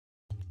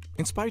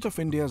In spite of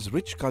India's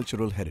rich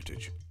cultural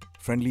heritage,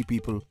 friendly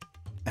people,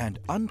 and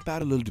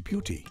unparalleled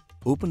beauty,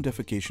 open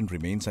defecation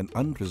remains an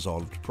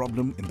unresolved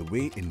problem in the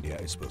way India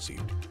is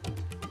perceived.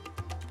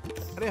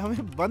 अरे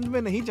हमें बंद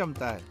में नहीं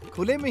जमता है,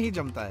 खुले में ही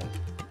जमता है.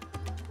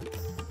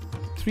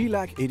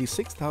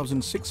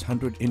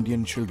 386,600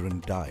 Indian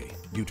children die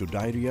due to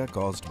diarrhea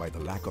caused by the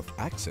lack of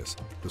access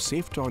to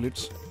safe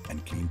toilets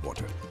and clean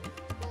water.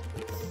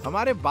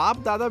 हमारे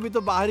बाप दादा भी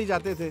तो बाहर ही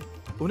जाते थे,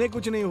 उन्हें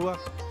कुछ नहीं हुआ.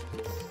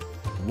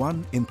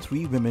 1 in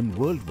 3 women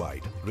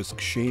worldwide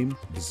risk shame,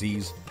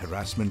 disease,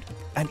 harassment,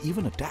 and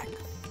even attack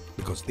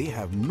because they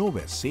have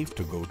nowhere safe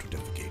to go to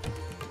defecate.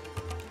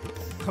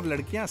 अब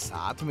लड़कियां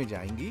साथ में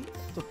जाएंगी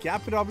तो क्या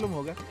प्रॉब्लम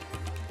होगा?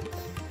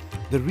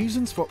 The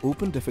reasons for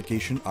open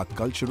defecation are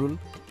cultural,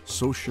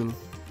 social,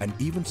 and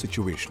even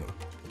situational.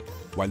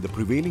 While the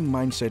prevailing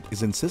mindset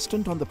is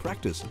insistent on the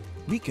practice,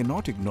 we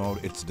cannot ignore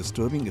its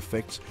disturbing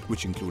effects,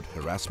 which include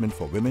harassment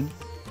for women,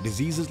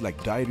 diseases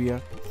like diarrhea,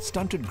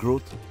 stunted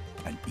growth,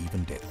 and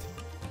even death.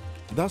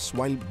 Thus,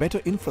 while better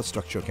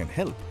infrastructure can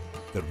help,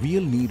 the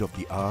real need of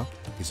the hour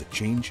is a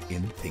change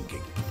in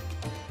thinking.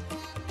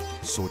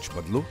 Soch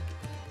badlo,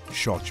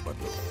 shauch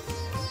badlo.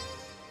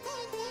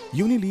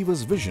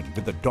 Unilever's vision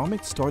with the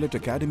Domex Toilet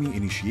Academy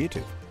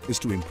initiative is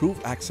to improve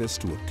access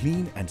to a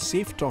clean and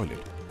safe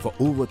toilet for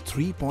over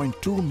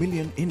 3.2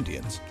 million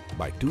Indians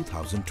by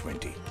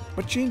 2020.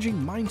 But changing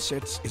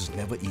mindsets is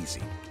never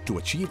easy. To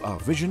achieve our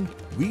vision,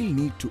 we'll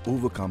need to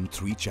overcome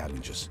 3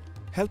 challenges: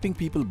 helping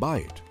people buy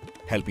it,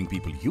 helping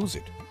people use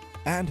it,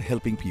 and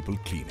helping people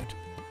clean it.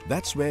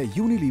 That's where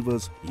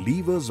Unilever's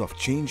Levers of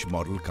Change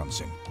model comes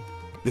in.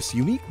 This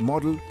unique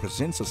model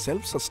presents a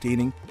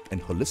self-sustaining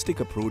and holistic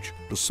approach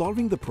to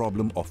solving the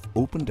problem of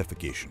open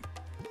defecation.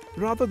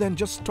 Rather than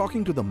just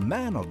talking to the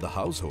man of the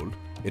household,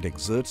 it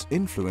exerts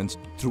influence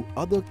through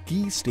other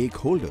key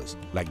stakeholders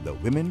like the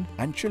women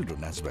and children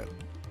as well.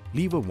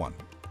 Lever 1.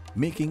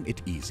 Making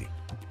it easy.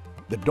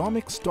 The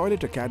Domex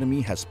Toilet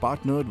Academy has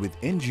partnered with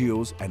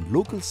NGOs and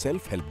local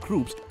self-help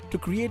groups to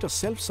create a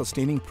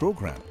self-sustaining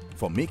program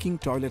for making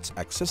toilets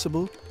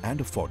accessible and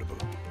affordable.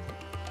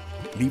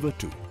 Lever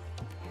 2.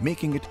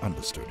 Making it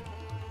understood.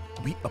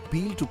 We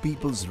appeal to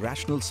people's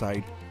rational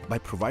side by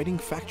providing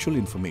factual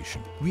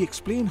information. We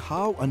explain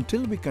how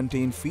until we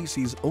contain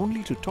feces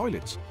only to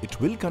toilets, it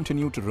will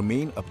continue to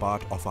remain a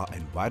part of our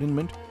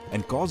environment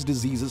and cause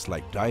diseases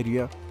like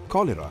diarrhea,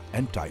 cholera,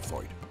 and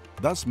typhoid,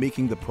 thus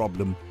making the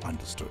problem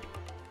understood.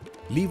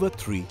 Lever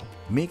 3.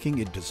 Making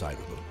it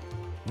desirable.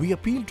 We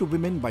appeal to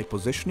women by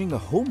positioning a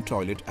home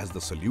toilet as the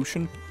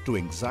solution to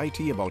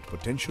anxiety about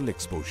potential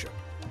exposure.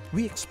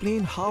 We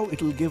explain how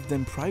it will give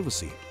them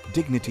privacy,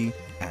 dignity,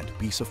 and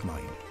peace of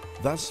mind,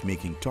 thus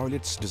making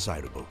toilets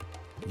desirable.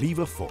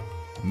 Lever 4.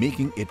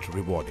 Making it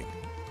rewarding.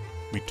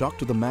 We talk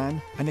to the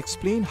man and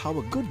explain how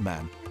a good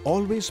man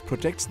always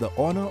protects the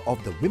honor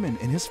of the women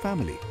in his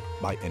family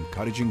by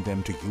encouraging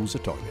them to use a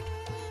toilet.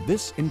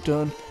 This in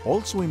turn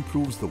also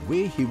improves the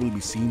way he will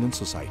be seen in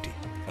society,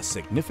 a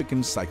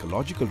significant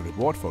psychological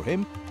reward for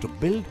him to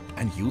build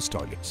and use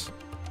toilets.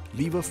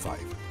 Lever 5.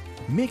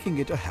 Making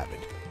it a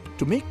habit.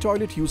 To make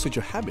toilet usage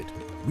a habit,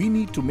 we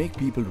need to make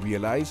people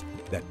realize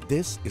that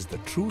this is the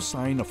true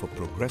sign of a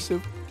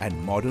progressive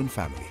and modern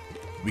family.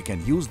 We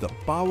can use the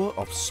power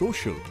of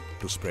social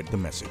to spread the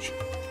message.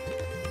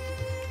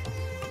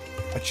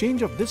 A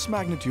change of this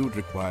magnitude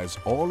requires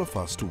all of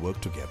us to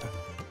work together.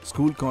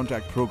 School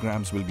contact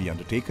programs will be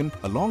undertaken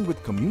along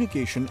with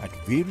communication at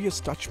various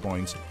touch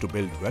points to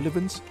build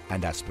relevance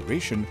and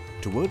aspiration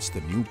towards the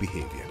new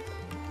behavior.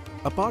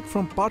 Apart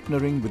from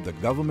partnering with the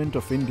Government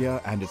of India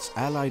and its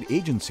allied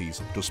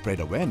agencies to spread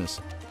awareness,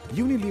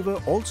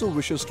 Unilever also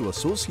wishes to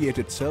associate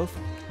itself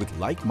with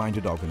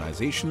like-minded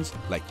organizations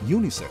like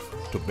UNICEF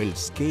to build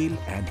scale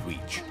and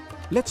reach.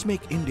 Let's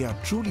make India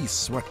truly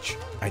Swachh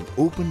and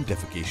open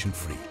defecation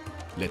free.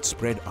 Let's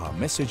spread our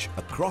message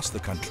across the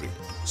country.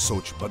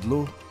 Soch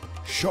badlo,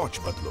 shauch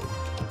badlo.